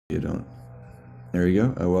You don't. There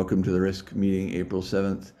you go. Welcome to the Risk meeting, April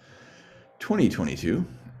 7th, 2022.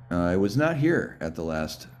 I was not here at the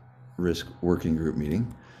last Risk working group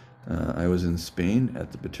meeting. I was in Spain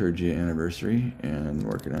at the Bitergia anniversary and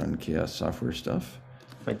working on CHAOSS software stuff.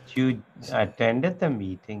 But you attended the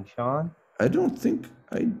meeting, Sean? I don't think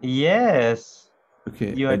I. Yes.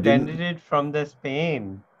 Okay, You I attended didn't. it from the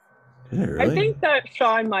Spain. Did I I really? think that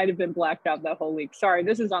Sean might have been blacked out that whole week. Sorry,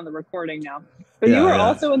 this is on the recording now. But you Yeah, were yeah.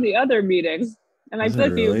 also in the other meetings, and I Was feel I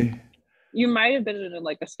like really? you might have been in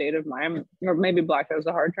like a state of mind, or maybe blacked out is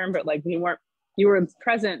a hard term, but like you were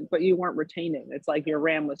present, but you weren't retaining. It's like your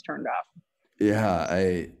RAM was turned off.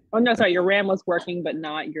 Yeah, Oh no, sorry, your RAM was working, but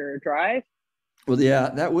not your drive. Well, yeah,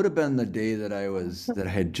 that would have been the day that I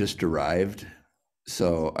had just arrived.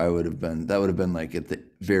 So that would have been like at the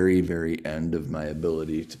very, very end of my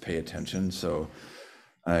ability to pay attention. So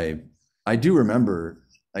I, I do remember,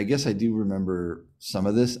 I guess I do remember some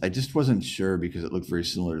of this. I just wasn't sure because it looked very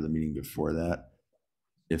similar to the meeting before that.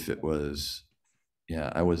 If it was,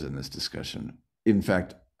 yeah, I was in this discussion. In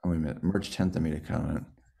fact, oh, wait a minute, March 10th, I made a comment.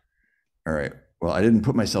 All right. Well, I didn't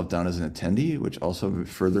put myself down as an attendee, which also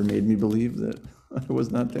further made me believe that I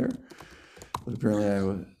was not there. But apparently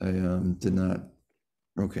I did not.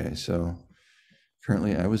 Okay, so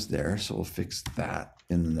apparently I was there, so we'll fix that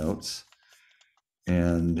in the notes.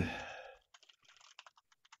 And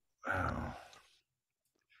wow,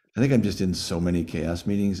 I think I'm just in so many CHAOSS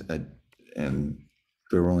meetings, and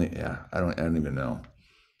there were only I don't even know.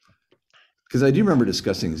 Because I do remember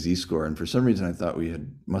discussing Z-score, and for some reason I thought we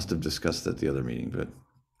must have discussed that the other meeting, but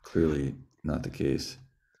clearly not the case.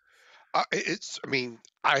 I mean,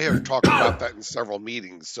 I have talked about that in several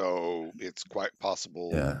meetings, so it's quite possible.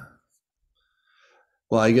 Yeah.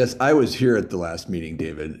 Well, I guess I was here at the last meeting,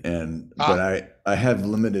 David, but I have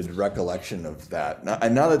limited recollection of that.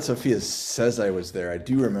 Now that Sophia says I was there, I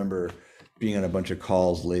do remember being on a bunch of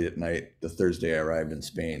calls late at night the Thursday I arrived in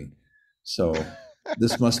Spain. So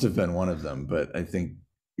this must have been one of them, but I think,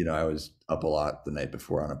 I was up a lot the night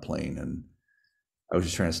before on a plane, and I was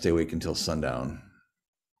just trying to stay awake until sundown.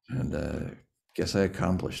 And guess I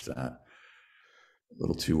accomplished that a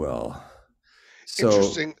little too well.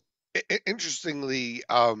 So Interestingly,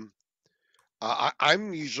 I'm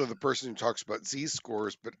usually the person who talks about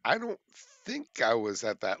Z-scores, but I don't think I was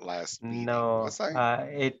at that last meeting. No, Was I?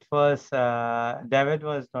 it was David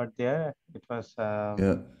was not there. It was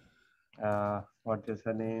yeah. What is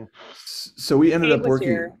her name? So we ended Kate up was working.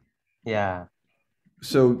 here. Yeah.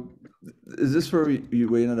 So is this where we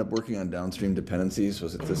ended up working on downstream dependencies?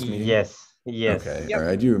 Was it this meeting? Yes. Okay. Yep. All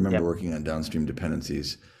right. I do remember working on downstream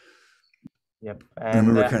dependencies. Yep. I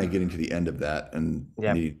remember kind of getting to the end of that and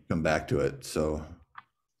need to come back to it. So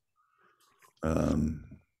I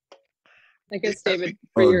guess David.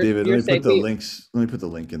 David, let me put the links. Let me put the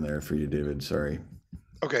link in there for you, David. Sorry.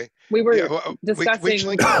 Okay. We were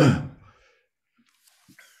discussing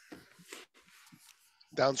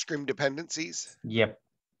downstream dependencies. Yep.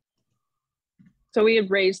 So we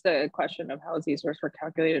had raised the question of how Z-scores were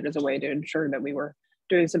calculated as a way to ensure that we were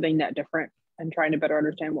doing something net different and trying to better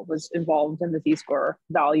understand what was involved in the Z-score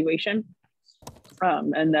valuation.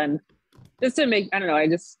 And then just to make, I don't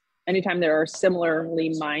know, anytime there are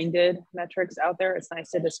similarly minded metrics out there, it's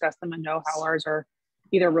nice to discuss them and know how ours are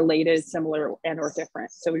either related, similar, and or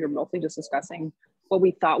different. So we were mostly just discussing what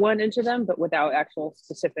we thought went into them, but without actual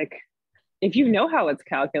specific. If you know how it's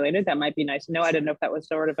calculated, that might be nice to know. I didn't know if that was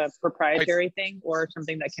sort of a proprietary thing or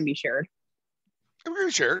something that can be shared. I'm going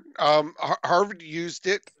to share it. Harvard used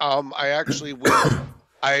it. I actually went.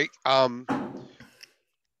 I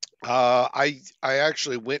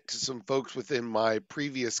actually went to some folks within my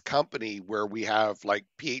previous company where we have like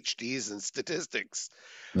PhDs in statistics.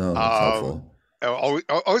 No, that's helpful.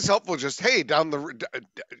 Always helpful. Just hey,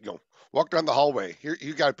 walk down the hallway. Here,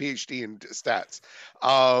 you got a PhD in stats,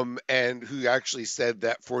 and who actually said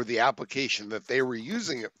that for the application that they were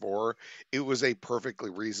using it for, it was a perfectly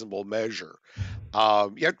reasonable measure.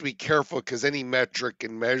 You have to be careful because any metric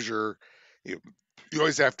and measure, you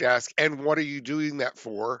always have to ask, and what are you doing that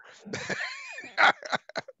for?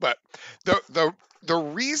 But the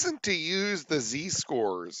reason to use the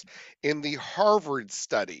Z-scores in the Harvard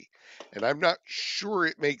study, and I'm not sure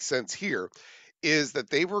it makes sense here, is that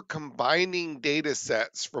they were combining data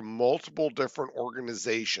sets from multiple different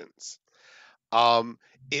organizations.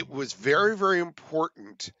 It was very, very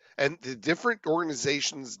important, and the different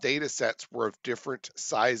organizations' data sets were of different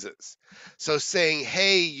sizes. So saying,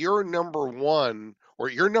 hey, you're number 1 or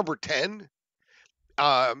you're number 10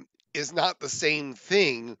 is not the same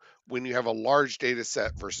thing when you have a large data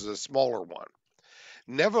set versus a smaller one.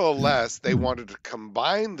 Nevertheless, they wanted to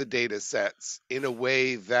combine the data sets in a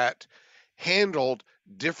way that handled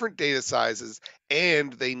different data sizes,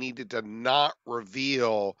 and they needed to not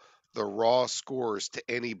reveal the raw scores to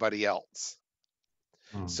anybody else.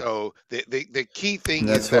 So the key thing And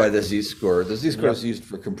is that's why that the Z-score Yep. is used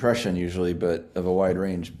for compression usually, but of a wide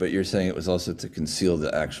range. But you're saying it was also to conceal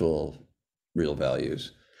the actual real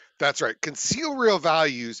values. that's right, conceal real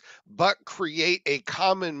values, but create a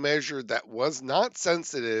common measure that was not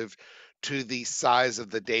sensitive to the size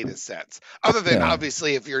of the data sets. Other than Yeah.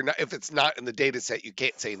 obviously if it's not in the data set, you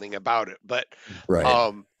can't say anything about it. But Right.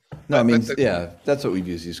 um No, I mean, but yeah, that's what we've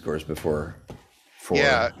used Z-scores before for.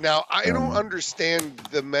 yeah, now I don't Um, understand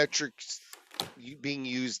the metrics being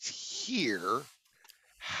used here.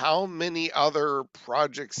 How many other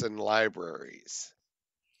projects and libraries?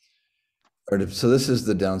 So this is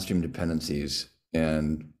the downstream dependencies,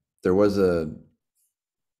 and there was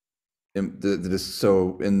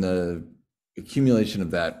so in the accumulation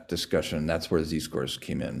of that discussion, that's where Z-scores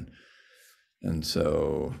came in. And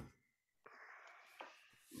so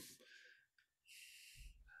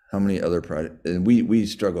how many other projects, and we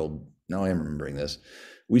struggled, now I'm remembering this,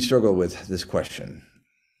 we struggled with this question.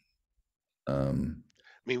 I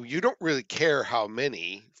mean, you don't really care how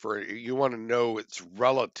many, for you want to know its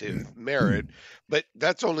relative merit, but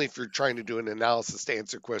that's only if you're trying to do an analysis to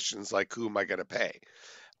answer questions like who am I going to pay?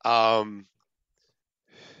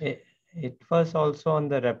 It was also on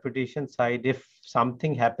the reputation side. If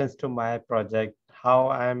something happens to my project, how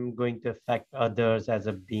I'm going to affect others as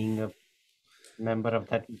a being a member of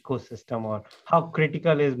that ecosystem, or how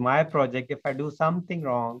critical is my project if I do something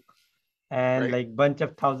wrong, and Right. like bunch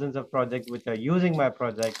of thousands of projects which are using my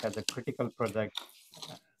project as a critical project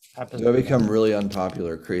happens So I to become really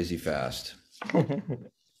unpopular crazy fast. them.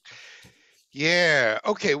 Yeah.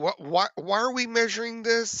 Okay. Why are we measuring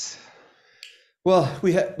this? Well,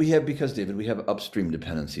 we have because David, we have upstream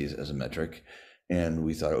dependencies as a metric, and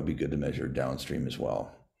we thought it would be good to measure downstream as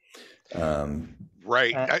well.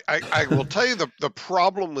 Right. I will tell you the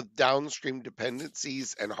problem with downstream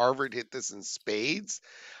dependencies, and Harvard hit this in spades.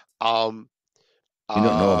 You don't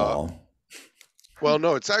know them all. Well,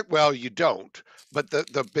 no, it's not. Well, you don't. But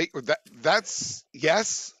the big that's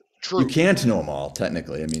yes, true. You can't know them all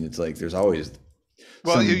technically. I mean, it's like there's always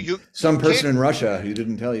Well, some person can't. in Russia who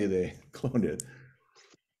didn't tell you they cloned it.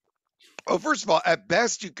 Oh, first of all, at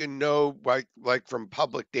best you can know like from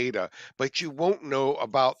public data, but you won't know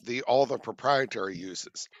about all the proprietary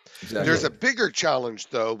uses. Exactly. There's a bigger challenge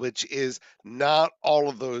though, which is not all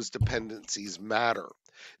of those dependencies matter.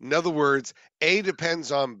 In other words, A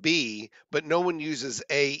depends on B, but no one uses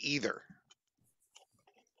A either.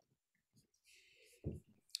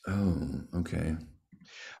 Oh, okay.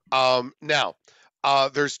 Now,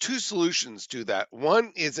 there's two solutions to that.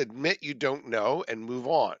 One is admit you don't know and move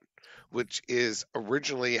on, which is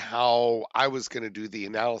originally how I was going to do the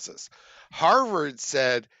analysis. Harvard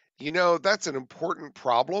said, that's an important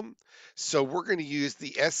problem, so we're going to use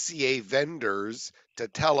the SCA vendors to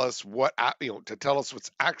tell us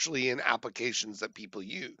what's actually in applications that people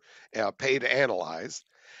use, pay to analyze,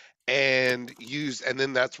 and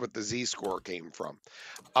then that's what the Z-score came from.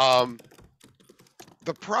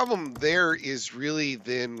 The problem there is really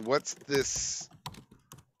then what's this?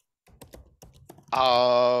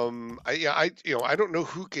 I don't know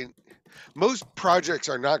who can. Most projects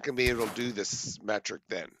are not going to be able to do this metric.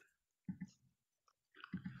 Then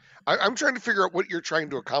I'm trying to figure out what you're trying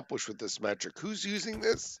to accomplish with this metric. Who's using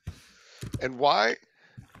this, and why?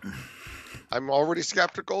 I'm already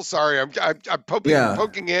skeptical. Sorry, I'm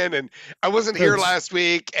poking in, and I wasn't here last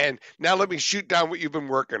week, and now let me shoot down what you've been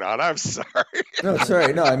working on. I'm sorry. No,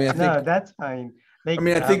 sorry. No, I mean, I think No, that's fine. Like, I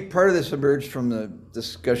mean, I think part of this emerged from the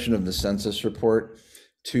discussion of the census report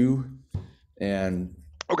too, and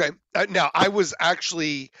okay. Now I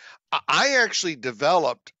actually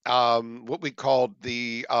developed what we called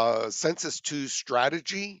the Census 2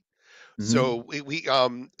 strategy. So we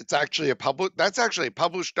it's actually that's actually a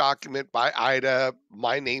published document by Ida.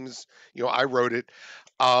 My name's, I wrote it,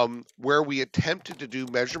 where we attempted to do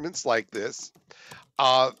measurements like this.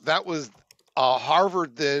 That was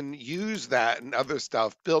Harvard then used that and other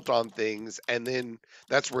stuff built on things, and then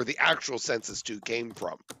that's where the actual Census 2 came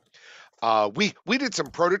from. We did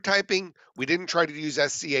some prototyping. We didn't try to use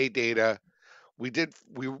SCA data. It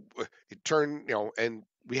turned, and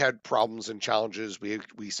we had problems and challenges.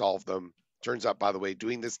 We solved them. Turns out, by the way,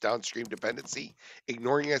 doing this downstream dependency,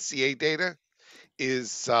 ignoring SCA data,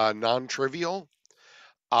 is non-trivial.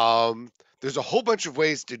 There's a whole bunch of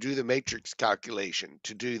ways to do the matrix calculation,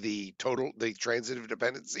 to do the transitive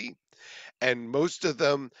dependency, and most of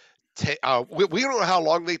them we don't know how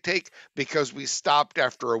long they take because we stopped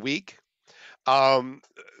after a week.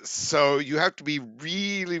 So you have to be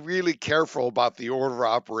really, really careful about the order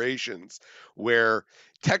of operations, where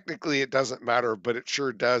technically it doesn't matter, but it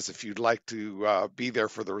sure does if you'd like to be there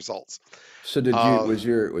for the results. So did you was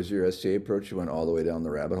your STA approach, you went all the way down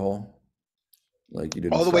the rabbit hole? Like you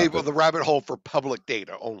didn't All the way stop to it? the rabbit hole for public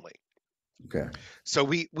data only. Okay. So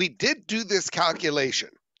we did do this calculation,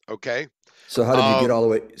 okay? So how did you get all the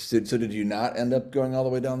way? So did you not end up going all the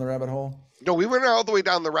way down the rabbit hole? No, we went all the way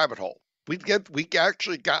down the rabbit hole. We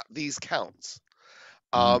actually got these counts,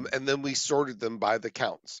 and then we sorted them by the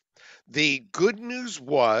counts. The good news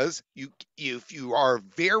was if you are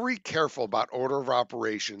very careful about order of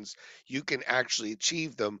operations, you can actually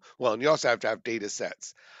achieve them. Well, and you also have to have data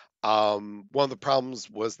sets. One of the problems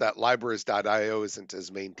was that libraries.io isn't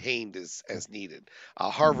as maintained as needed.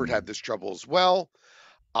 Harvard had this trouble as well.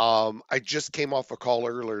 I just came off a call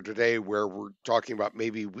earlier today where we're talking about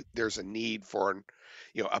maybe there's a need for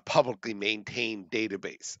a publicly maintained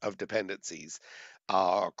database of dependencies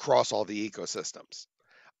across all the ecosystems.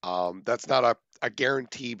 That's not a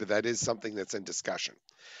guarantee, but that is something that's in discussion.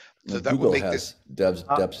 So Well, that Google would make has this.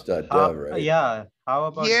 deps.dev, right? Yeah. How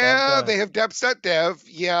about Yeah, that? they have deps.dev.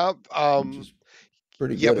 Yeah. Which is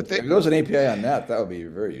pretty Yeah, good. but If they, there was an API on that, that would be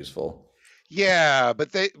very useful. yeah,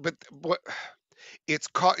 but what it's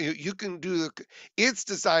called, you can do it's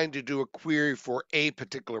designed to do a query for a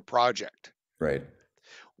particular project. Right.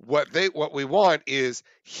 What we want is,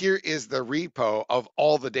 here is the repo of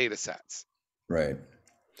all the data sets. Right.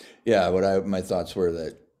 Yeah, my thoughts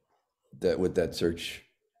were that with that search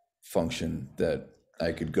function that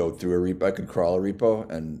I could go through a repo, I could crawl a repo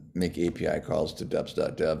and make API calls to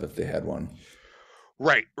deps.dev if they had one.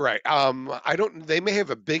 Right. I don't. They may have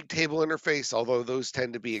a big table interface, although those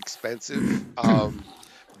tend to be expensive.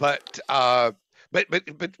 But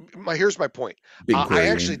here's my point. BigQuery, I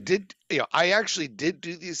you actually mean? did. I actually did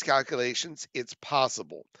do these calculations. It's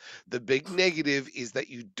possible. The big negative is that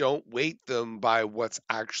you don't weight them by what's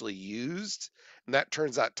actually used, and that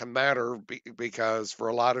turns out to matter because for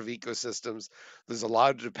a lot of ecosystems, there's a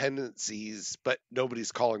lot of dependencies, but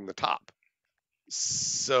nobody's calling the top.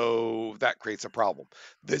 So that creates a problem.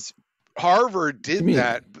 This Harvard did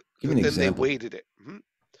that, Give me an but then they example. weighted it.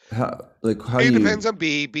 How A do depends you? on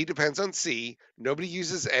B, B depends on C. Nobody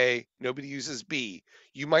uses A, nobody uses B.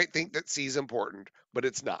 You might think that C is important, but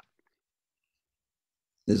it's not.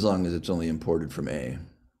 As long as it's only imported from A.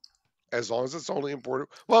 As long as it's only imported,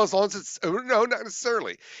 well, as long as it's, no, not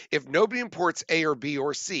necessarily. If nobody imports A or B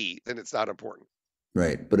or C, then it's not important.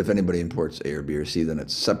 Right. But if anybody imports A or B or C, then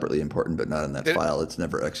it's separately important, but not in that Then, file. It's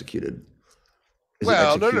never executed. Is it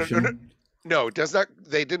well, execution? no, it does not.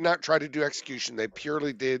 They did not try to do execution. They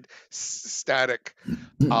purely did static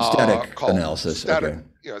Static call, analysis. Okay.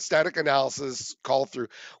 static analysis call through.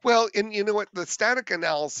 Well, and you know what, the static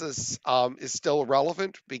analysis is still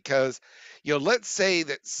relevant because let's say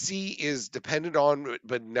that C is dependent on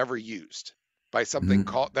but never used by something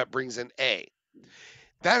called that brings in A.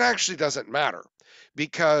 That actually doesn't matter,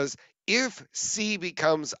 because if C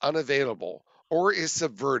becomes unavailable or is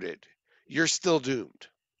subverted, you're still doomed.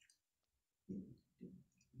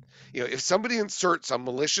 If somebody inserts a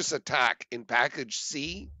malicious attack in package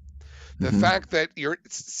C, the fact that your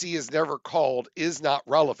C is never called is not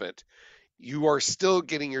relevant. You are still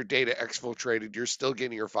getting your data exfiltrated. You're still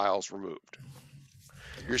getting your files removed.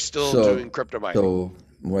 You're still doing crypto mining. So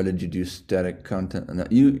why did you do static content?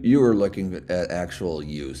 You were looking at actual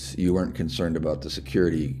use. You weren't concerned about the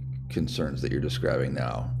security concerns that you're describing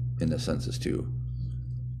now in the census too.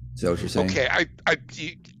 Is that what you're saying? Okay,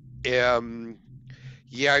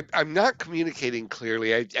 I'm not communicating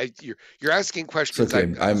clearly. You're asking questions.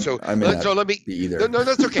 It's okay. So let me. Be either. No,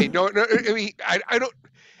 that's okay. No, I mean, I don't.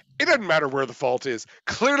 It doesn't matter where the fault is.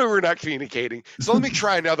 Clearly, we're not communicating. So let me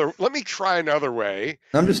try another. Let me try another way.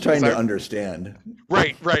 I'm just trying to understand.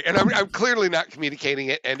 Right, and I'm clearly not communicating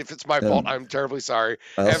it. And if it's my fault, I'm terribly sorry.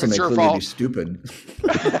 I also if it's may your clearly fault, be stupid.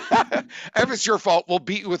 if it's your fault, we'll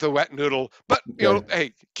beat you with a wet noodle. But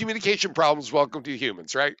hey, communication problems. Welcome to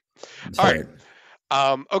humans, right? All right.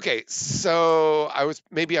 Okay, so I was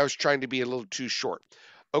trying to be a little too short.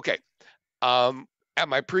 Okay, at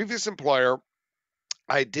my previous employer,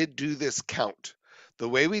 I did do this count. The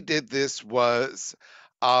way we did this was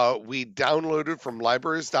we downloaded from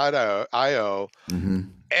libraries.io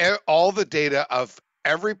all the data of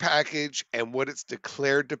every package and what its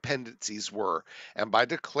declared dependencies were. And by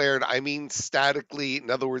declared, I mean statically. In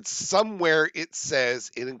other words, somewhere it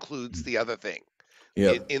says it includes the other thing.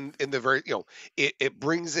 Yep. In the very, it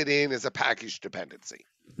brings it in as a package dependency.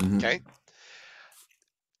 Okay.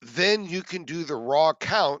 then you can do the raw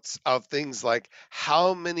counts of things like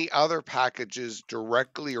how many other packages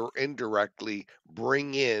directly or indirectly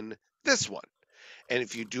bring in this one. And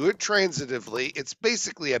if you do it transitively, it's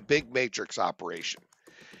basically a big matrix operation.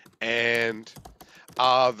 And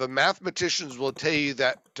the mathematicians will tell you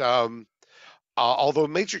that although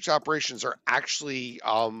matrix operations are actually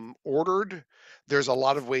ordered, there's a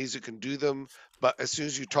lot of ways you can do them. But as soon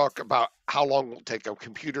as you talk about how long it will take a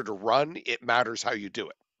computer to run, it matters how you do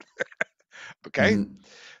it. Okay? Mhm.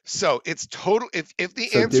 So it's total. If the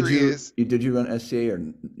So answer is did you run SCA, or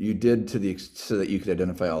you did so that you could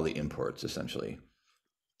identify all the imports essentially?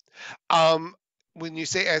 when you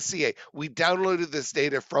say SCA, we downloaded this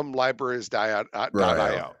data from libraries.io.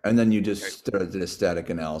 Right. And then you Okay. just did a static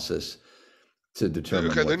analysis to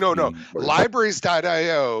determine Okay, what's no. being imported.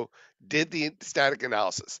 Libraries.io did the static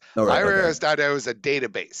analysis. Oh, right, okay. Libraries.io is a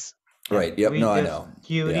database. Right. Yep. We No, I just know.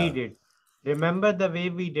 queried Yeah. it. Remember the way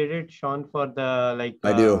we did it, Sean, for the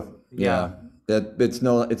I do. yeah. That it's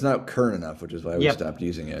not current enough, which is why we Yep. stopped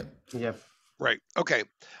using it. Yep. Right. Okay.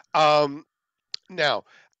 Now,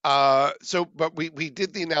 but we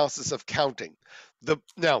did the analysis of counting.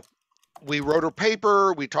 Now we wrote a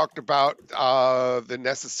paper. We talked about the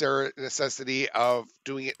necessity of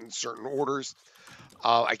doing it in certain orders.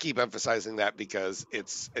 I keep emphasizing that because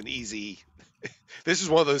it's an easy. This is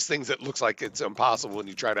one of those things that looks like it's impossible when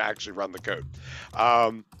you try to actually run the code.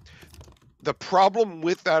 The problem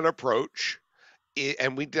with that approach,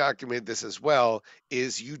 and we documented this as well,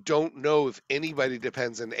 is you don't know if anybody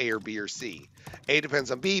depends on A or B or C. A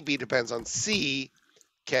depends on B, B depends on C.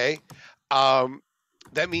 Okay.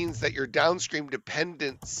 That means that your downstream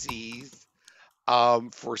dependencies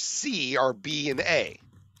for C are B and A.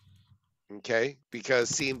 Okay, because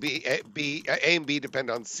C and A and B depend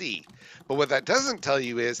on C. But what that doesn't tell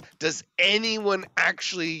you is, does anyone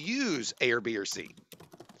actually use A or B or C?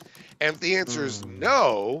 And if the answer is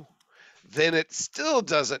no, then it still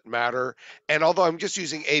doesn't matter. And although I'm just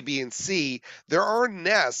using A, B, and C, there are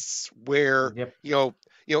nests where Yep.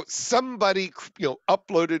 somebody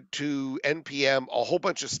uploaded to NPM a whole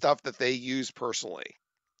bunch of stuff that they use personally.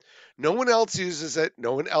 No one else uses it.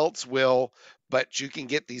 No one else will, but you can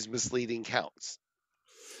get these misleading counts.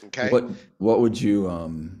 Okay. What would you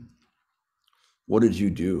what did you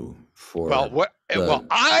do for Well,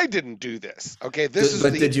 I didn't do this. Okay,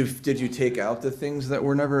 did you take out the things that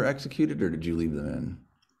were never executed, or did you leave them in?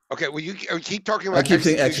 Okay, well, you keep talking about I keep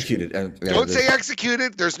saying execution. executed. Don't say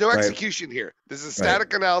executed. There's no Right. execution here. This is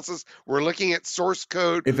static analysis. We're looking at source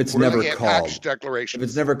code. If it's We're never looking at called, package declarations. if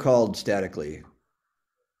it's never called statically.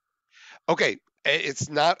 Okay, it's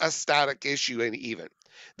not a static issue even.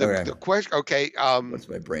 Okay. The question. Okay. What's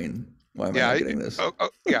my brain? Why am I not getting this?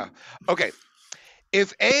 Yeah. Okay.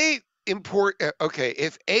 If A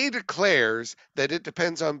declares that it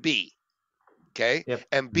depends on B, okay, Yep.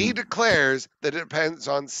 and B declares that it depends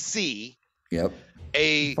on C, Yep.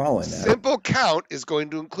 a Following that. simple count is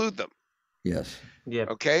going to include them. Yes.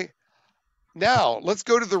 Yep. Okay. Now let's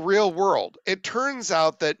go to the real world. It turns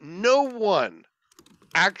out that no one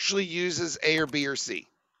actually uses A or B or C.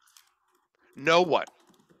 No one.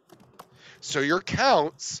 So your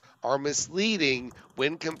counts are misleading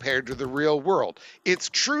when compared to the real world. It's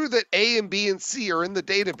true that A and B and C are in the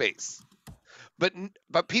database,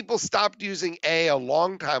 but people stopped using A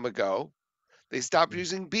long time ago. They stopped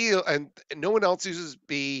using B, and no one else uses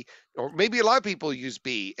B, or maybe a lot of people use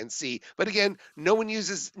B and C. But again,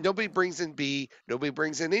 nobody brings in B, nobody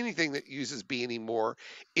brings in anything that uses B anymore.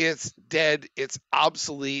 It's dead, it's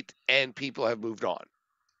obsolete, and people have moved on.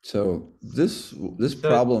 So this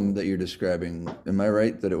problem that you're describing, am I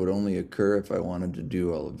right that it would only occur if I wanted to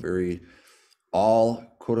do all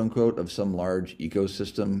quote unquote of some large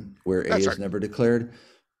ecosystem where A is never declared?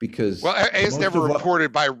 Because A is never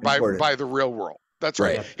reported by the real world. That's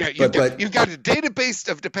right. Yeah, you've got a database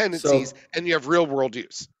of dependencies, and you have real world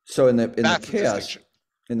use. So in the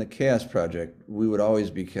CHAOSS project, we would always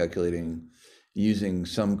be calculating using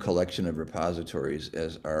some collection of repositories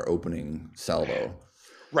as our opening salvo.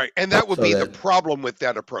 Right, and that would be the problem with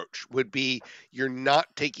that approach, would be you're not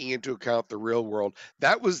taking into account the real world.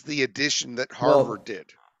 That was the addition that Harvard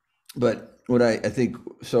did. But what I think,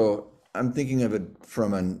 so I'm thinking of it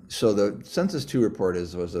so the Census 2 report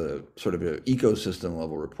was a sort of an ecosystem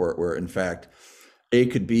level report where in fact, A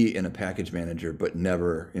could be in a package manager, but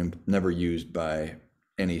never used by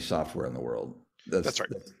any software in the world. That's right.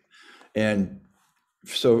 And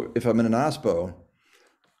so if I'm in an OSPO,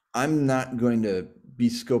 I'm not going to be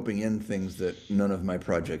scoping in things that none of my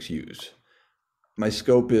projects use. My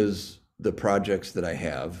scope is the projects that I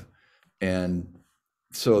have. And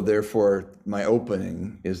so therefore my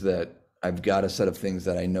opening is that I've got a set of things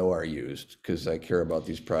that I know are used because I care about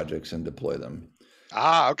these projects and deploy them.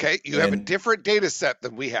 Okay. You have a And- different data set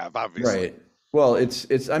than we have, obviously. Right. Well,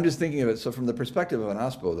 I'm just thinking of it. So from the perspective of an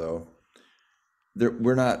OSPO though,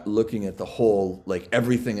 we're not looking at the whole, like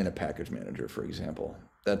everything in a package manager, for example.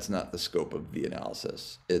 That's not the scope of the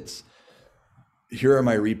analysis. It's, here are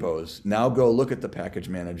my repos. Now go look at the package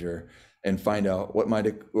manager and find out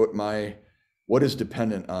what is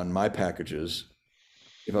dependent on my packages.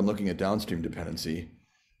 If I'm looking at downstream dependency,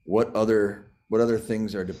 what other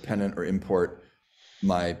things are dependent or import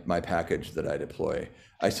my package that I deploy.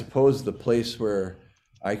 I suppose the place where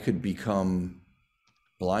I could become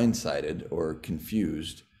blindsided or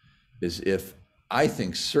confused is if I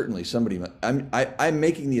think certainly somebody, I'm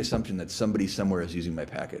making the assumption that somebody somewhere is using my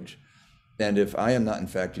package. And if I am not in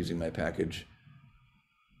fact using my package,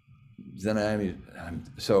 then I'm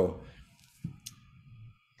so.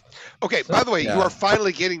 Okay, by the way, Yeah. you are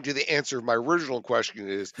finally getting to the answer of my original question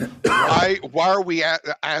is, why are we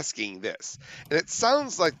asking this? And it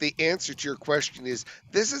sounds like the answer to your question is,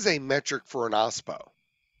 this is a metric for an OSPO.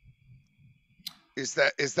 Is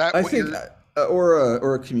that I what think, you're...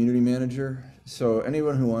 or a community manager. So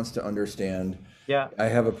anyone who wants to understand, Yeah. I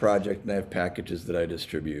have a project and I have packages that I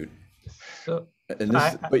distribute. So, And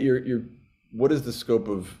this, but you're, what is the scope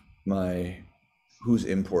of who's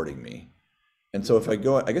importing me? And so if I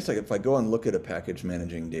go, I guess like if I go and look at a package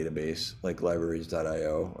managing database like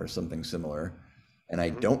libraries.io or something similar, and I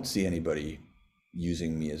don't see anybody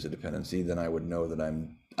using me as a dependency, then I would know that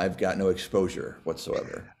I've got no exposure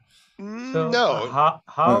whatsoever. So No.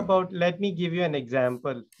 how about, let me give you an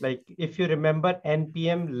example. Like if you remember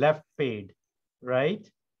NPM left paid, right?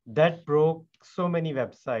 That broke so many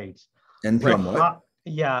websites. NPM what?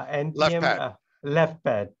 Yeah, NPM left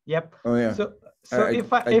pad. Yep. Oh yeah. So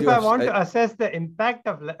if I want to assess the impact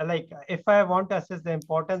of, like, if I want to assess the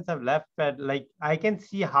importance of left pad, like I can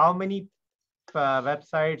see how many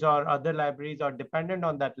websites or other libraries are dependent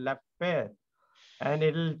on that left pair, and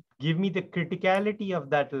it'll give me the criticality of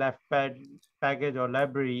that left pad package or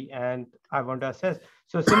library, and I want to assess.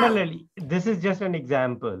 So similarly, this is just an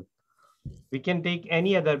example. We can take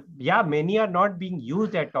any other. Yeah, many are not being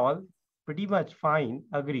used at all. Pretty much fine,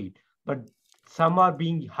 agreed. But some are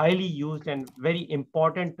being highly used and very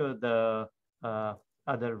important to the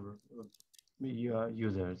other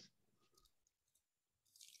users.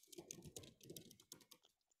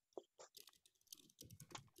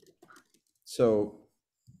 So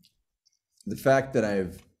the fact that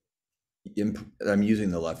I'm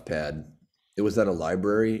using the left pad, was that a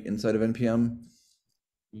library inside of NPM?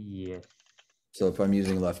 Yes. So if I'm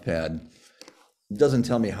using left pad, it doesn't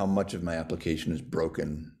tell me how much of my application is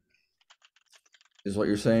broken, is what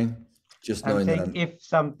you're saying? Just knowing that if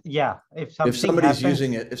somebody's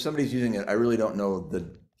using it, I really don't know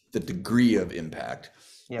the degree of impact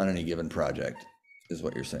on any given project, is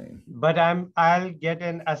what you're saying. But I'll get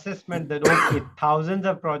an assessment that, okay, thousands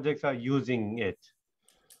of projects are using it.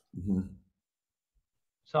 Mm-hmm.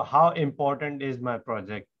 So how important is my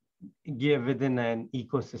project within an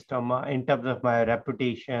ecosystem in terms of my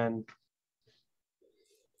reputation?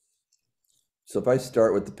 So if I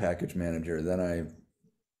start with the package manager, then I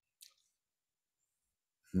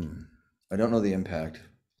don't know the impact.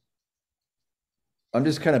 I'm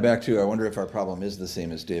just kind of back to, I wonder if our problem is the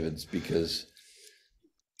same as David's, because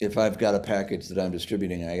if I've got a package that I'm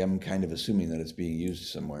distributing, I am kind of assuming that it's being used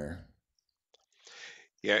somewhere.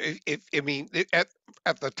 Yeah,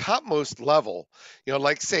 at the topmost level,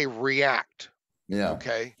 like say React. Yeah.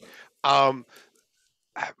 Okay.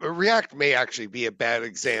 React may actually be a bad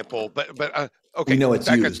example, but okay. We know it's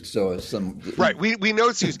used, so right. We know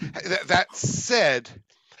it's used. That said,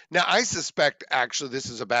 now I suspect actually this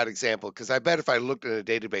is a bad example, because I bet if I looked at a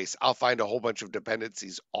database, I'll find a whole bunch of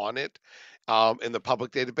dependencies on it in the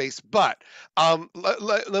public database. But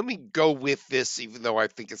let me go with this, even though I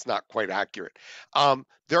think it's not quite accurate.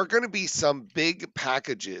 There are going to be some big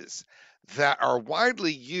packages that are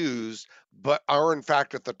widely used, but are in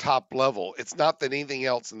fact at the top level. It's not that anything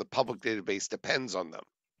else in the public database depends on them.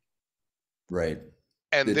 Right.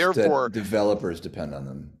 And therefore, developers depend on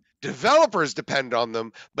them. Developers depend on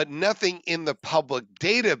them, but nothing in the public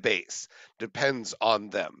database depends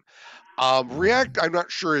on them. React, I'm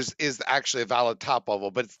not sure is actually a valid top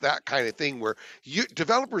level, but it's that kind of thing where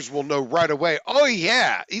developers will know right away, oh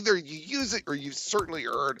yeah, either you use it or you've certainly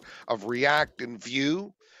heard of React and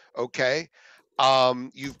Vue, okay?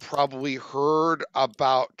 You've probably heard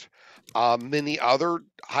about many other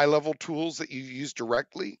high-level tools that you use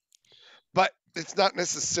directly, but it's not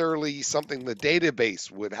necessarily something the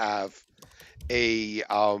database would have a,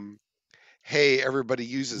 hey, everybody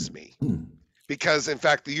uses me. because in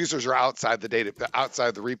fact the users are outside the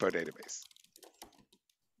repo database.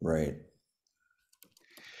 Right.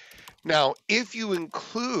 Now, if you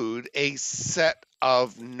include a set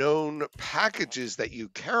of known packages that you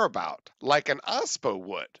care about, like an OSPO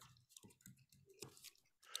would,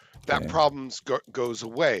 that problem goes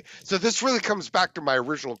away. So this really comes back to my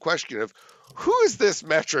original question of who is this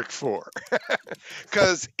metric for?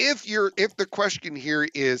 Because if the question here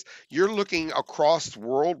is you're looking across the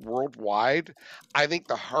worldwide, I think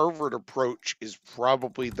the Harvard approach is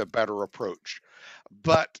probably the better approach.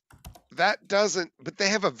 But they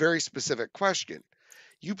have a very specific question.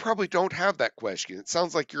 You probably don't have that question. It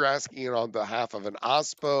sounds like you're asking it on behalf of an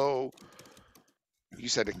OSPO. You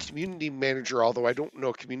said a community manager, although I don't know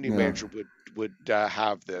a community manager would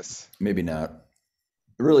have this. Maybe not.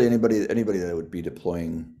 Really, anybody that would be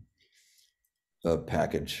deploying a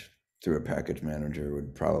package through a package manager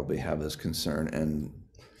would probably have this concern, and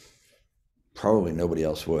probably nobody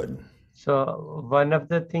else would. So one of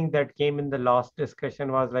the things that came in the last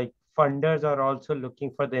discussion was like funders are also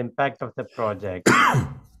looking for the impact of the project.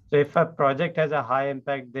 So if a project has a high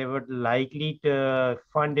impact, they would likely to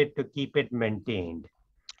fund it to keep it maintained.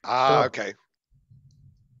 Okay.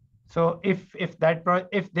 So if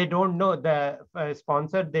they don't know the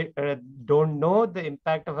sponsor, they don't know the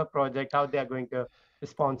impact of a project, how they are going to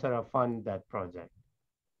sponsor or fund that project.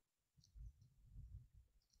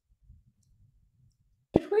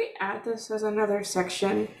 Should we add this as another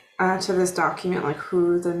section to this document, like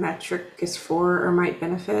who the metric is for or might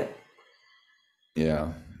benefit?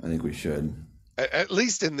 Yeah, I think we should. At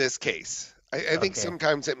least in this case. I think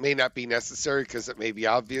sometimes it may not be necessary because it may be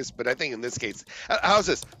obvious, but I think in this case, how's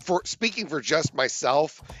this? For speaking for just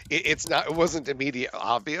myself, it wasn't immediate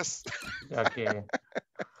obvious. Okay.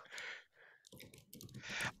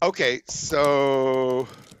 Okay, so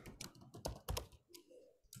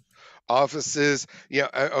offices,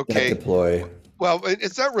 okay. Deploy. Well,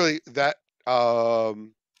 it's not really that.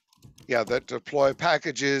 That deploy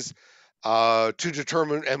packages to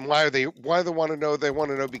determine, and why they want to know. They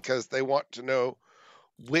want to know because they want to know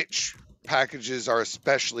which packages are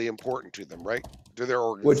especially important to them, right? To their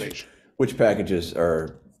organization. Which packages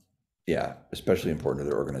are, especially important to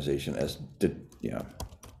their organization I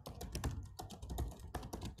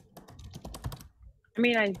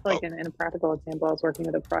mean, I feel like in a practical example, I was working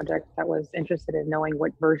with a project that was interested in knowing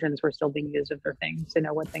what versions were still being used of their things, to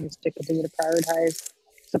know what things to continue to prioritize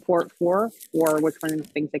support for, or which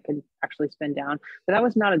things they could actually spin down. But that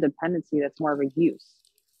was not a dependency, that's more of a use.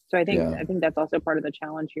 So I think that's also part of the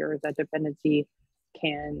challenge here, is that dependency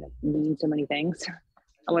can mean so many things.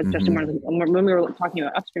 I was just when we were talking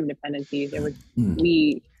about upstream dependencies,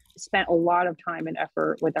 we spent a lot of time and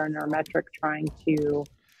effort with our metric trying to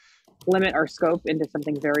limit our scope into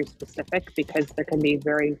something very specific, because there can be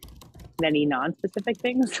very many non-specific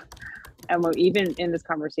things. And even in this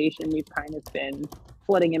conversation, we've kind of been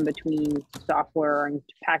flooding in between software and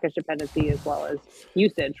package dependency as well as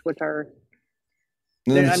usage, which are,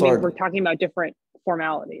 we're talking about different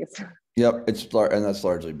formalities. Yep, and that's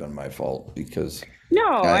largely been my fault, because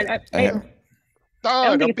I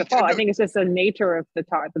don't think it's a fault. I think it's just the nature of the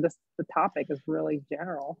topic. The topic is really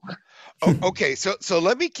general. Okay, so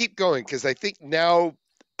let me keep going, because I think now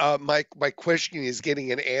my question is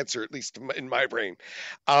getting an answer, at least in my brain.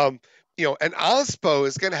 An OSPO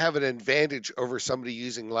is going to have an advantage over somebody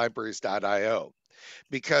using libraries.io,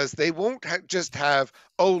 because they won't just have,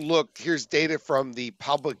 oh, look, here's data from the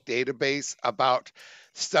public database about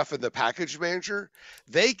stuff in the package manager.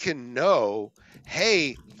 They can know,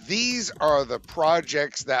 hey, these are the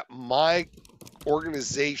projects that my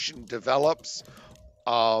organization develops,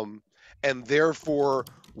 and therefore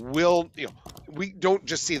we don't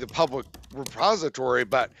just see the public repository,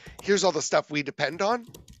 but here's all the stuff we depend on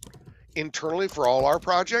internally for all our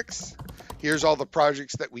projects. Here's all the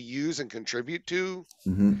projects that we use and contribute to.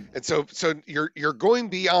 And so you're going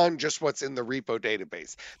beyond just what's in the repo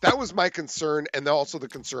database. That was my concern, and also the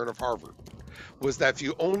concern of Harvard, was that if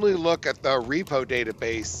you only look at the repo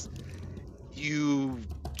database, you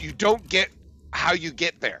don't get how you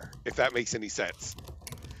get there, if that makes any sense.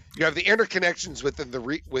 You have the interconnections within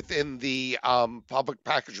the public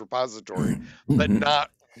package repository, but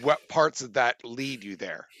not what parts of that lead you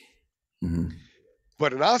there.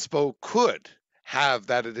 But an OSPO could have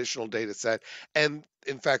that additional data set, and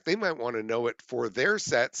in fact, they might want to know it for their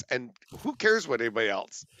sets, and who cares what anybody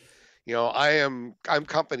else? I'm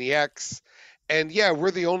company X, and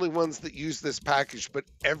we're the only ones that use this package, but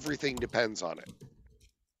everything depends on it.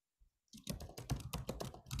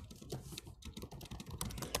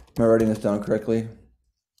 Am I writing this down correctly?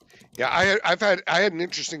 Yeah, I had an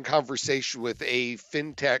interesting conversation with a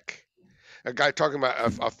fintech a guy talking about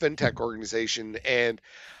a fintech organization, and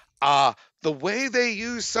the way they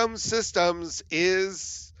use some systems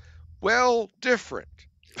is, well, different.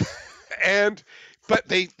 But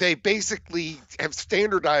they basically have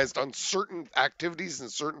standardized on certain activities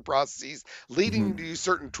and certain processes, leading you to use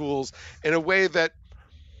certain tools in a way that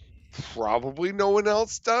probably no one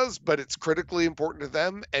else does, but it's critically important to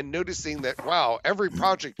them. And noticing that, wow, every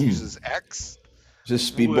project uses X. Is this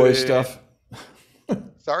Speed Boys stuff?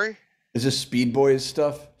 Sorry? Is this Speed Boys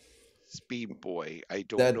stuff? Speed Boy. I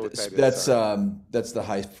don't know what that is. That's the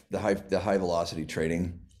high velocity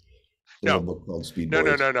trading. There's No. a book called Speed No,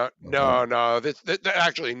 Boys. no. That's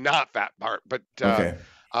actually not that part, but Okay.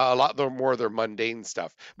 a lot more their mundane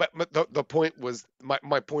stuff. But the point was,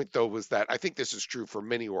 my point though was that I think this is true for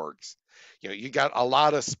many orgs. You know, you got a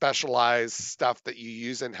lot of specialized stuff that you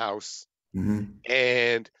use in house,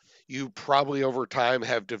 and you probably over time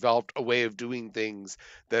have developed a way of doing things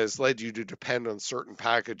that has led you to depend on certain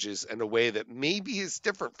packages in a way that maybe is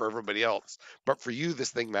different for everybody else. But for you,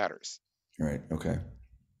 this thing matters. Right. Okay.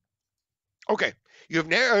 Okay. You have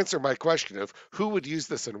now answered my question of who would use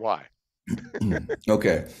this and why.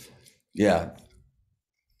 Okay. Yeah.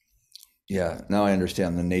 Yeah. Now I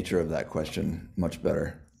understand the nature of that question much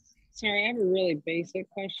better. Sorry, I have a really basic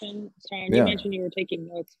question. Tom, Yeah. you mentioned you were taking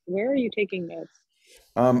notes. Where are you taking notes?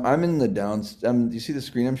 I'm in the downs. Do you see the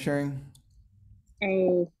screen I'm sharing?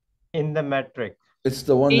 Oh, In the metric. It's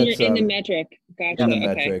the one that's in the metric. Gotcha. in the Okay.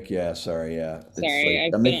 metric. Yeah. Sorry. Yeah.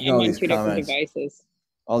 Sorry, I'm making all I'm on these two different comments. devices.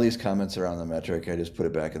 All these comments are on the metric. I just put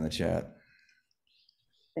it back in the chat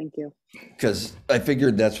Thank you. because I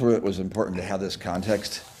figured that's where it was important to have this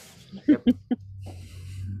context. Yep.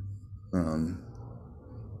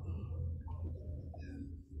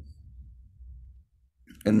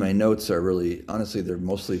 And my notes are really, honestly, they're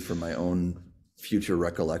mostly for my own future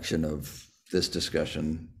recollection of this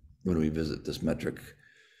discussion when we visit this metric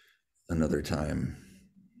another time.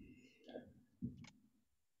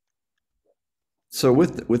 So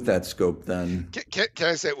with that scope, then, Can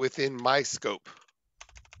I say within my scope?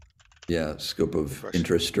 yeah, scope of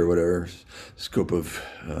interest or whatever, scope of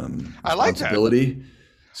I like that. responsibility.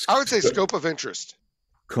 I would say scope of interest.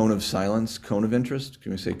 Cone of silence, cone of interest.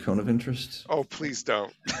 Can we say cone of interest? Oh, please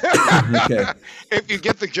don't. Okay. If you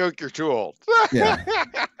get the joke, you're too old. Yeah.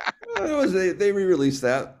 They re-released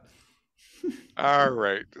that. All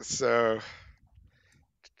right. So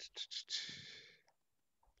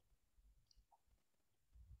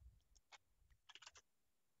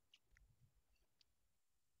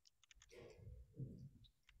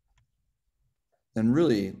And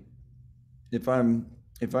really, if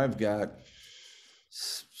I've got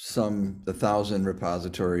 1,000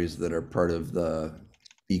 repositories that are part of the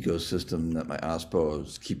ecosystem that my OSPO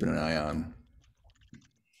is keeping an eye on,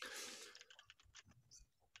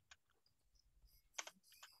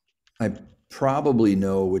 I probably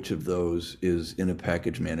know which of those is in a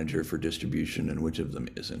package manager for distribution and which of them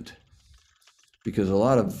isn't. Because a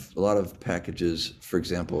lot of packages, for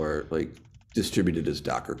example, are like distributed as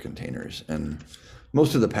Docker containers, and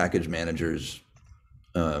most of the package managers,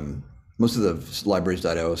 most of the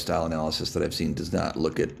libraries.io style analysis that I've seen does not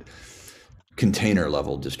look at container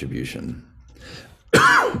level distribution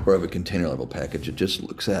or of a container level package. It just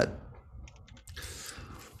looks at,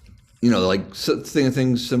 like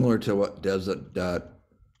things similar to what deps.dev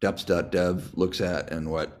looks at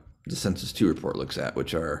and what the Census 2 report looks at,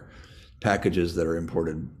 which are packages that are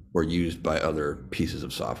imported or used by other pieces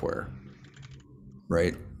of software.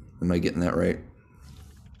 Right? Am I getting that right?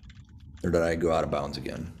 Or did I go out of bounds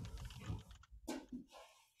again? I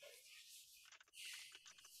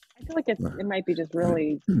feel like it might be just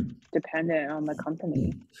really dependent on the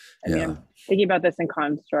company. I mean, Yeah. I'm thinking about this in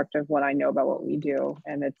construct of what I know about what we do.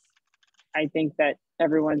 And I think that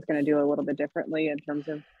everyone's going to do a little bit differently in terms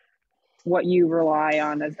of what you rely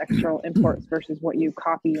on as external imports versus what you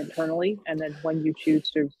copy internally. And then when you choose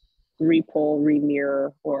to repull,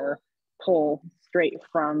 remirror, or pull straight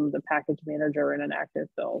from the package manager in an active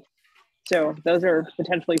build. So those are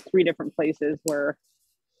potentially 3 different places where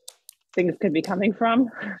things could be coming from.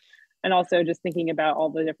 And also just thinking about all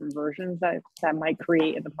the different versions that might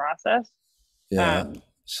create in the process. Yeah.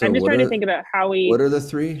 So I'm just trying to think about how we what are the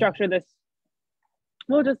 3? structure this.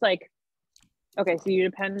 Well, just like, okay, so you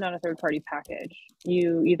depend on a third-party package.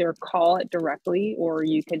 You either call it directly or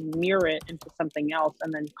you can mirror it into something else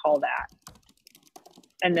and then call that.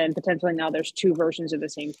 And then potentially now there's 2 versions of the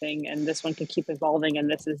same thing, and this one can keep evolving, and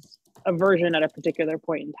this is a version at a particular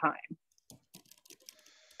point in time.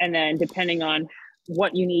 And then depending on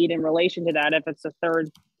what you need in relation to that, if it's a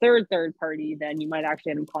third party, then you might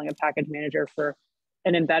actually end up calling a package manager for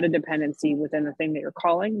an embedded dependency within the thing that you're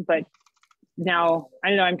calling. But now, I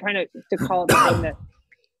don't know, I'm trying to call it the thing that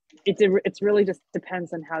it's really just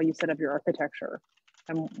depends on how you set up your architecture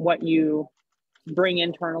and what you bring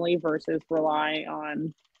internally versus rely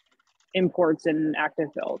on imports and active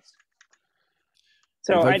builds.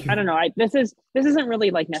 So I don't know. This isn't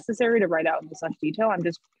really like necessary to write out in such detail. I'm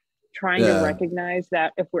just trying to recognize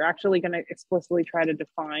that if we're actually going to explicitly try to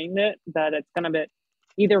define it, that it's going to be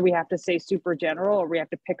either we have to say super general or we have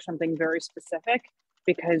to pick something very specific,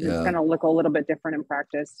 because it's going to look a little bit different in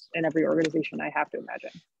practice in every organization, I have to imagine.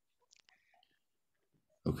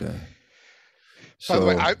 Okay. By the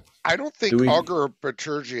way, So I don't think Augur or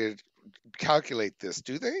Bitergia calculate this,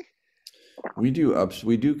 do they? we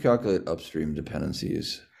do calculate upstream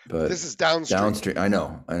dependencies, but this is downstream. I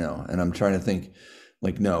know. And I'm trying to think,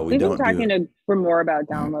 like, no, we We've don't. Been talking to more about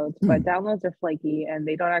downloads, but downloads are flaky and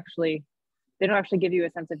they don't actually give you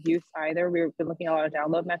a sense of use either. We've been looking at a lot of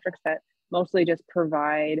download metrics that mostly just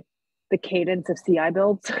provide the cadence of CI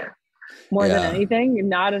builds more than anything,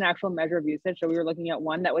 not an actual measure of usage. So we were looking at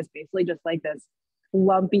one that was basically just like this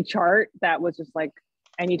lumpy chart that was just like,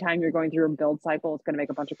 anytime you're going through a build cycle, it's going to make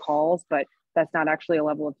a bunch of calls, but that's not actually a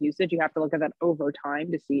level of usage. You have to look at that over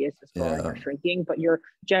time to see is this growing or shrinking, but you're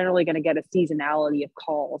generally going to get a seasonality of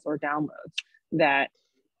calls or downloads that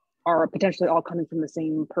are potentially all coming from the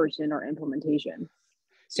same person or implementation.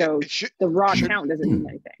 So the raw count doesn't mean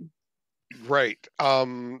anything. Right.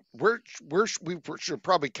 We should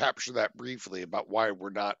probably capture that briefly about why we're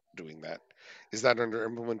not doing that. Is that under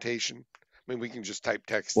implementation? I mean, we can just type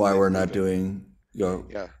text. Why we're not doing.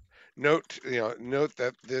 Yeah. Note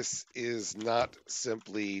that this is not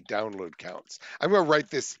simply download counts. I'm going to write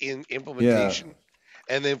this in implementation,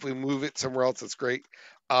 and then if we move it somewhere else, that's great.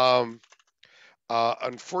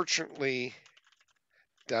 Unfortunately,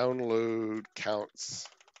 download counts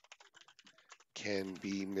can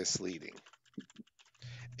be misleading.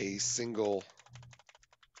 A single.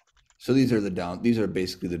 So these are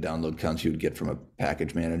basically the download counts you would get from a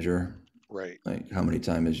package manager. Right. Like how many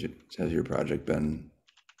times has your project been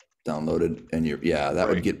downloaded? And that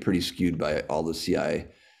would get pretty skewed by all the CI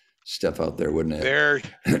stuff out there, wouldn't it? There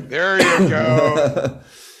you go.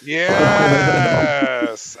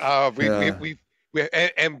 Yes.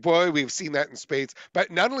 And boy, we've seen that in spades. But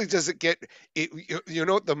not only does it get it,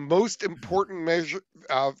 the most important measure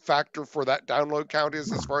factor for that download count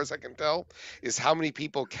is, as far as I can tell, is how many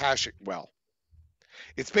people cache it well.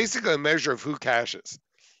 It's basically a measure of who caches.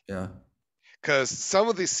 Yeah. Because some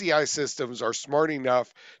of the CI systems are smart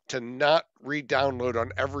enough to not re-download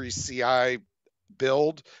on every CI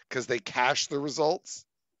build because they cache the results.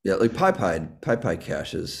 Yeah, like PyPy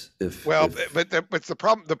caches. But the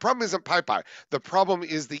problem isn't PyPy. The problem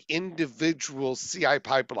is the individual CI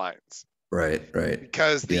pipelines. Right.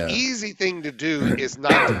 Because the easy thing to do is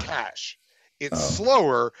not to cache. It's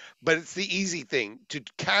slower, but it's the easy thing. To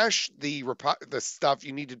cache the stuff,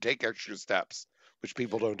 you need to take extra steps, which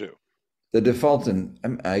people don't do. The default,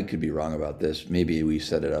 and I could be wrong about this, maybe we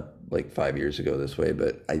set it up like 5 years ago this way,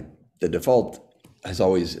 but the default has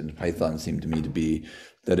always in Python seemed to me to be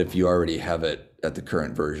that if you already have it at the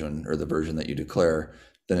current version or the version that you declare,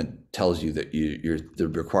 then it tells you that the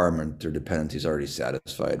requirement or dependency is already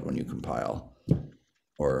satisfied when you compile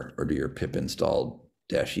or do your pip install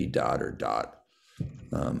 -e dot or dot.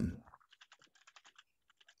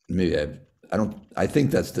 Maybe I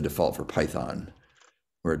think that's the default for Python,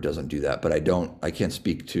 where it doesn't do that, but I can't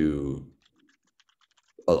speak to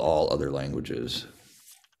all other languages.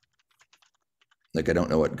 Like I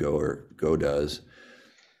don't know what Go does,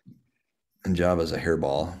 and Java's a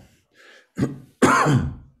hairball.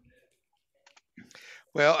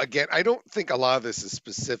 Well, again, I don't think a lot of this is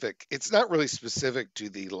specific. It's not really specific to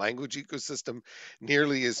the language ecosystem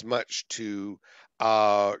nearly as much to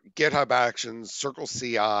GitHub Actions, Circle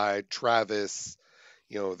CI, Travis,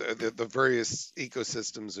 the various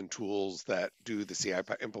ecosystems and tools that do the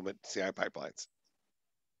implement CI pipelines.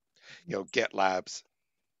 GitLabs.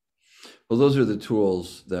 Well, those are the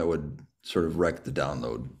tools that would sort of wreck the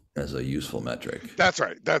download as a useful metric. That's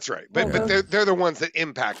right. But they're the ones that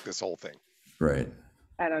impact this whole thing. Right.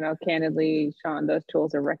 I don't know. Candidly, Sean, those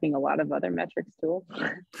tools are wrecking a lot of other metrics tools.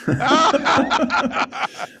 I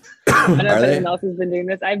don't know if anyone else has been doing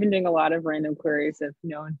this. I've been doing a lot of random queries of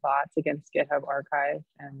known bots against GitHub Archive,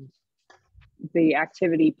 and the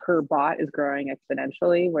activity per bot is growing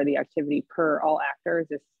exponentially, where the activity per all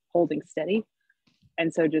actors is holding steady.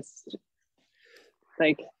 And so just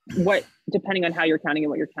like depending on how you're counting and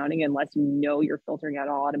what you're counting, unless you're filtering out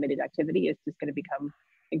all automated activity, it's just going to become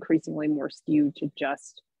increasingly more skewed to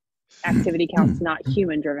just activity counts, not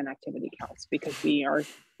human driven activity counts, because we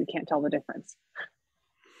can't tell the difference.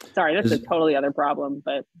 Sorry, that's a totally other problem,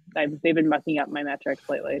 but they've been mucking up my metrics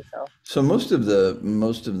lately. So most of the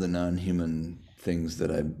non-human things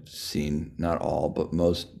that I've seen, not all, but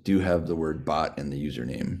most do have the word bot in the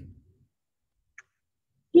username.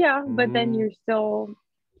 Yeah, but then you're still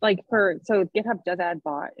like so GitHub does add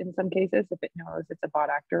bot in some cases if it knows it's a bot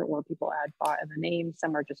actor, or people add bot in the name.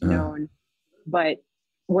 Some are just known. But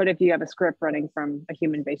what if you have a script running from a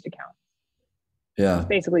human-based account? Yeah, it's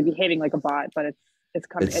basically behaving like a bot, but it's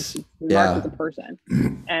marked as a person.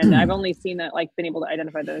 And I've only seen that, like, been able to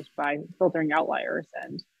identify those by filtering outliers,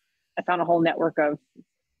 and I found a whole network of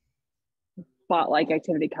bot-like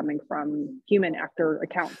activity coming from human actor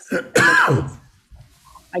accounts.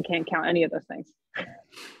 I can't count any of those things.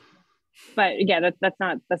 But again, that's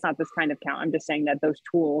not this kind of count. I'm just saying that those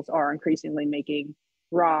tools are increasingly making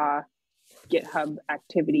raw GitHub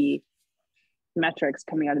activity metrics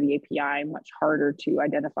coming out of the API much harder to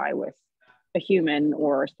identify with a human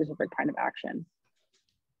or a specific kind of action.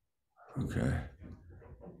 Okay.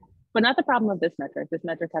 But not the problem of this metric. This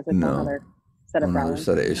metric has its own other set of problems.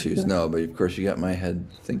 Another set of issues. No, but of course you got my head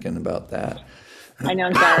thinking about that. I know,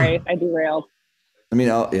 I'm sorry, I derailed. I mean,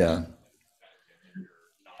 yeah.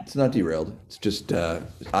 It's not derailed. It's just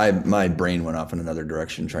my brain went off in another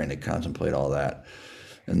direction trying to contemplate all that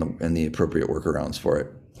and the appropriate workarounds for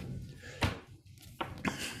it.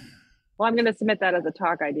 Well, I'm going to submit that as a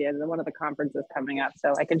talk idea in one of the conferences coming up,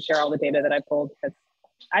 so I can share all the data that I pulled, because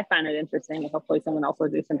I find it interesting, and hopefully someone else will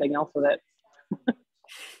do something else with it.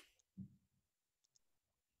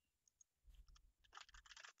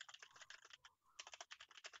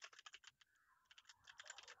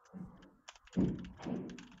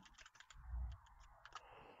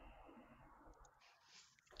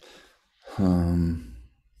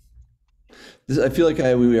 I feel like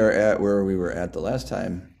we are at where we were at the last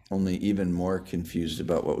time, only even more confused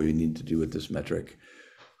about what we need to do with this metric.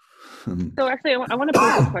 So actually, I want to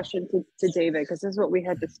pose a question to David, because this is what we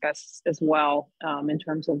had discussed as well, in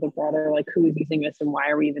terms of the broader, like, who is using this and why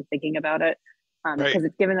are we even thinking about it? Because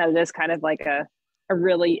it's given that it is kind of like a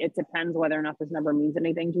really, it depends whether or not this number means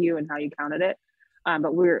anything to you and how you counted it.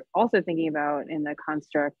 But we're also thinking about in the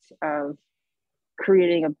construct of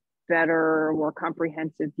creating a better, more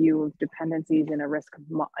comprehensive view of dependencies in a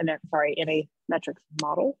metrics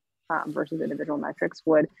model versus individual metrics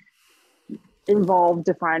would involve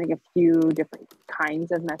defining a few different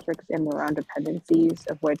kinds of metrics in their own dependencies,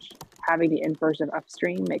 of which having the inverse of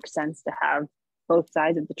upstream makes sense to have both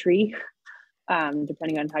sides of the tree,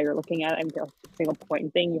 depending on how you're looking at it. I mean, a single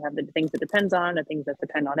point thing, you have the things that depends on, the things that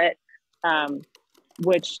depend on it,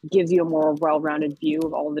 which gives you a more well-rounded view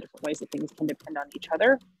of all of the different ways that things can depend on each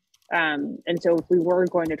other. And so if we were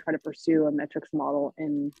going to try to pursue a metrics model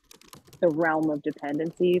in the realm of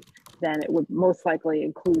dependencies, then it would most likely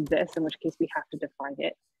include this, in which case we have to define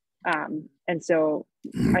it. And so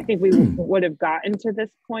I think we would have gotten to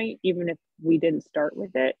this point even if we didn't start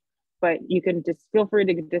with it, but you can just feel free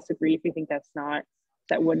to disagree if you think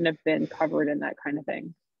that wouldn't have been covered in that kind of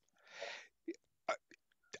thing.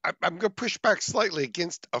 I'm going to push back slightly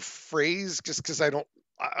against a phrase, just because I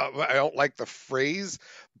don't like the phrase,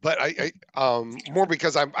 but I more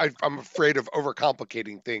because I'm afraid of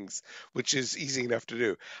overcomplicating things, which is easy enough to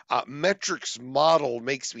do. Metrics model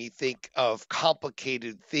makes me think of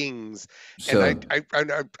complicated things, So and I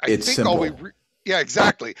it's think simple. yeah,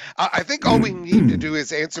 exactly. I think all we need to do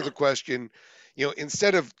is answer the question,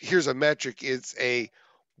 instead of here's a metric, it's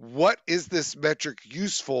what is this metric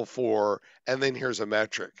useful for, and then here's a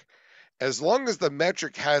metric. As long as the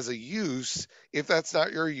metric has a use, if that's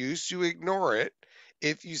not your use, you ignore it.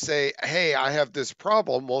 If you say, hey, I have this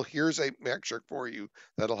problem, well, here's a metric for you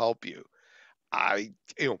that'll help you.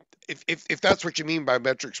 If that's what you mean by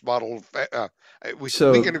metrics model, we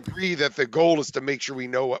can agree that the goal is to make sure we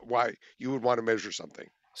know why you would want to measure something.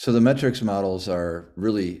 So the metrics models are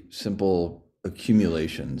really simple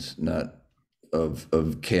accumulations, not of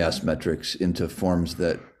CHAOSS metrics into forms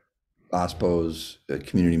that OSPOs,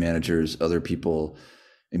 community managers, other people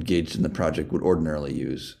engaged in the project would ordinarily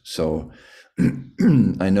use. So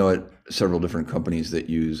I know at several different companies that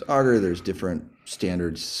use Augur, there's different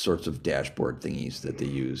standard sorts of dashboard thingies that they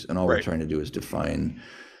use. And all we're trying to do is define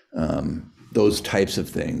those types of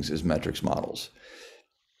things as metrics models.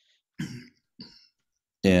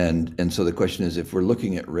 And so the question is, if we're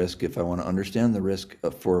looking at risk, if I want to understand the risk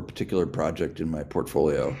for a particular project in my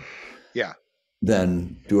portfolio,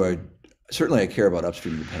 then certainly I care about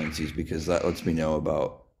upstream dependencies, because that lets me know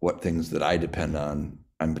about what things that I depend on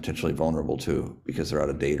I'm potentially vulnerable to because they're out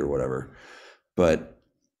of date or whatever. But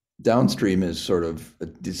downstream is sort of,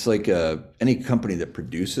 it's like any company that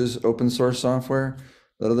produces open source software,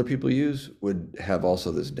 that other people use would have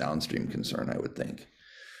also this downstream concern, I would think.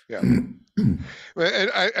 Yeah. And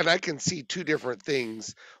I can see two different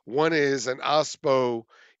things. One is an OSPO,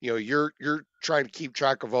 you're trying to keep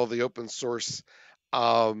track of all the open source,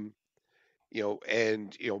 and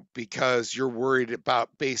because you're worried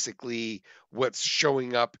about basically what's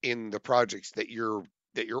showing up in the projects that your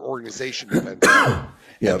organization depends on.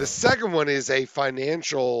 Yep. And the second one is a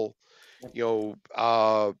financial, know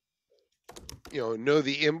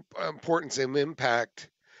the importance and impact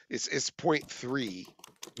is 0.3.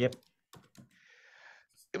 Yep.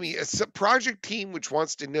 I mean, a project team which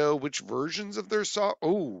wants to know which versions of their software.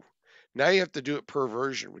 Oh, now you have to do it per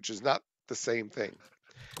version, which is not the same thing.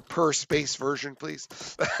 Per space version, please.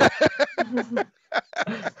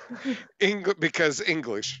 Because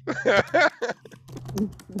English.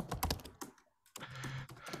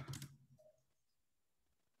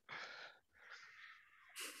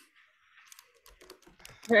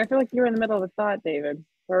 I feel like you were in the middle of a thought, David.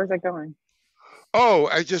 Where was that going? Oh,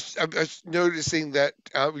 I'm just noticing that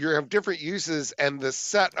you have different uses, and the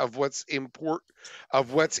set of what's in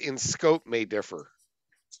scope may differ.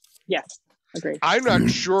 Yes, agreed. I'm not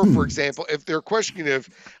sure, for example, if they're questioning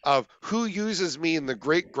of who uses me in the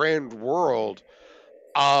great grand world.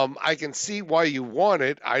 I can see why you want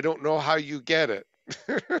it. I don't know how you get it.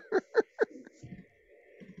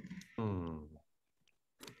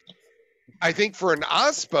 I think for an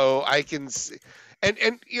OSPO, I can see, and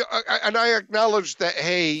I acknowledge that.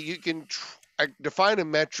 Hey, you can define a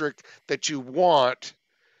metric that you want,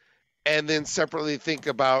 and then separately think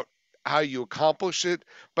about how you accomplish it.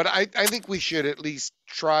 But I think we should at least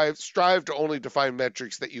strive to only define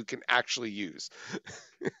metrics that you can actually use.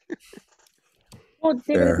 Well,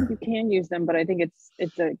 David, I think you can use them, but I think it's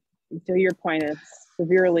to your point,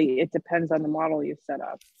 it depends on the model you set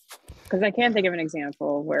up. Because I can think of an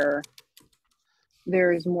example where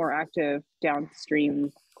there's more active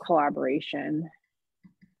downstream collaboration,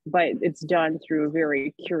 but it's done through a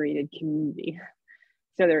very curated community.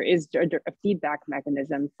 So there is a feedback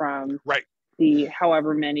mechanism from the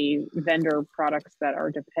however many vendor products that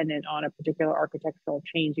are dependent on a particular architectural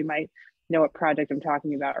change. You might know what project I'm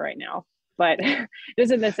talking about right now. But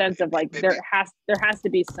just in the sense of like there has to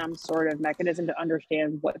be some sort of mechanism to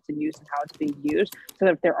understand what's in use and how it's being used, so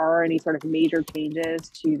that if there are any sort of major changes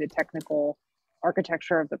to the technical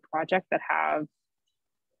architecture of the project that have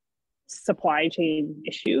supply chain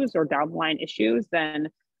issues or downline issues, then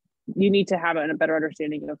you need to have a better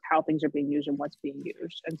understanding of how things are being used and what's being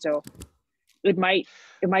used. And so it might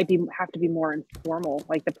have to be more informal.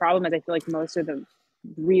 Like the problem is I feel like most of the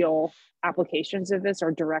real applications of this are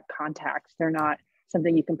direct contact. They're not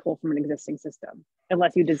something you can pull from an existing system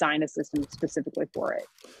unless you design a system specifically for it.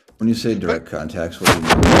 When you say direct contacts, what do you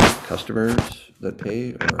mean? Customers that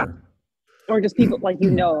pay, or just people like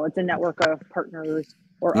it's a network of partners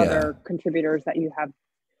or other contributors that you have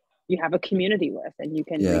a community with, and you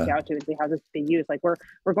can reach out to and see how this is being used. Like we're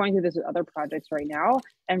going through this with other projects right now,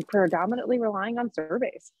 and predominantly relying on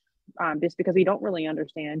surveys, just because we don't really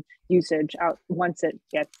understand usage out once it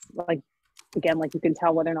gets like you can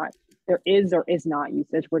tell whether or not there is or is not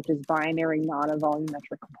usage, which is binary, not a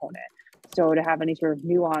volumetric component. So to have any sort of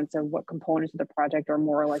nuance of what components of the project are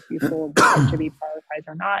more like useful, what should be prioritized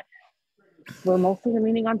or not, we're mostly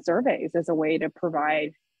leaning on surveys as a way to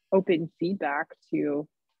provide open feedback to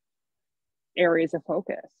areas of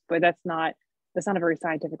focus. But that's not a very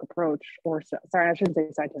scientific approach, or sorry, I shouldn't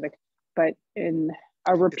say scientific, but in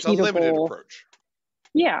a repeatable, it's a limited approach.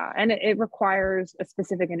 Yeah, and it requires a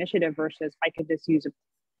specific initiative versus I could just use a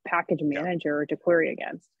package manager to query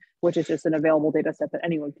against, which is just an available data set that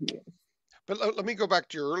anyone can use. But let me go back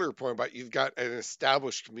to your earlier point about you've got an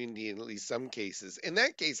established community in at least some cases. In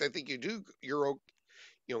that case, I think you're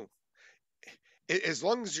as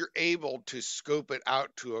long as you're able to scope it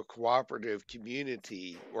out to a cooperative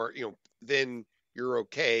community, or then you're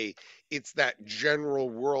okay. It's that general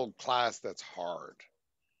world class that's hard.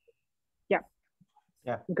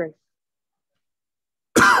 Yeah, agree.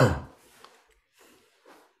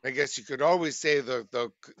 I guess you could always say the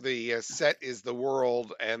set is the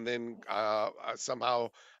world, and then somehow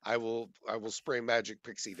I will spray magic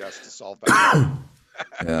pixie dust to solve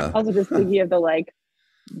that. Also, just thinking of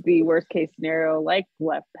the worst case scenario, like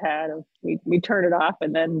left pad of we turn it off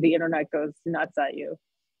and then the internet goes nuts at you.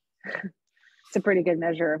 It's a pretty good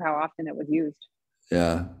measure of how often it was used.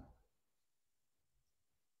 Yeah.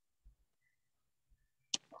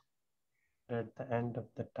 At the end of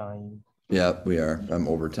the time. Yeah, we are. I'm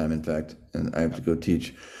overtime, in fact, and I have to go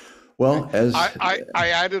teach. Well, as I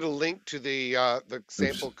added a link to the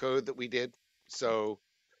sample code that we did, so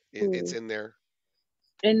it's in there.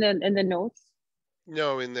 In the notes.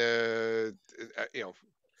 No, in the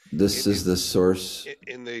This is the source.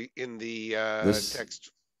 in the This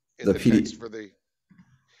text the text for the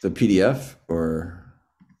PDF or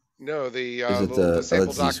the is it the sample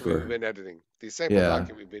that's document Z-score? we've been editing. The sample Yeah.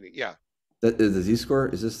 document we've been That is the Z-score.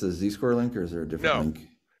 Is this the Z-score link or is there a different link?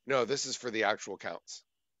 No, this is for the actual counts.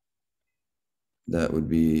 That would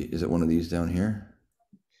be. Is it one of these down here?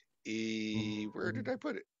 Where did I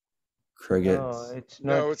put it? Craig. No, it's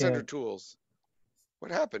not No, it's here. under tools.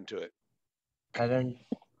 What happened to it? I don't.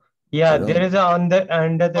 Yeah, there is a under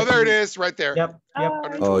the. Oh, there it is, right there. Yep.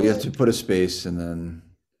 Under Oh, you have tools. to put a space and then.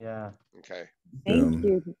 Yeah. Okay. Thank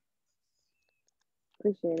you.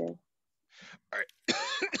 Appreciate it. All right.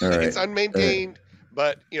 All right. It's unmaintained,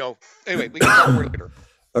 but anyway, we can talk more later.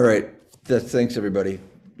 All right. Thanks everybody.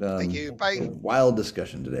 Thank you. Bye. Wild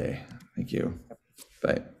discussion today. Thank you.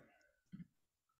 Bye.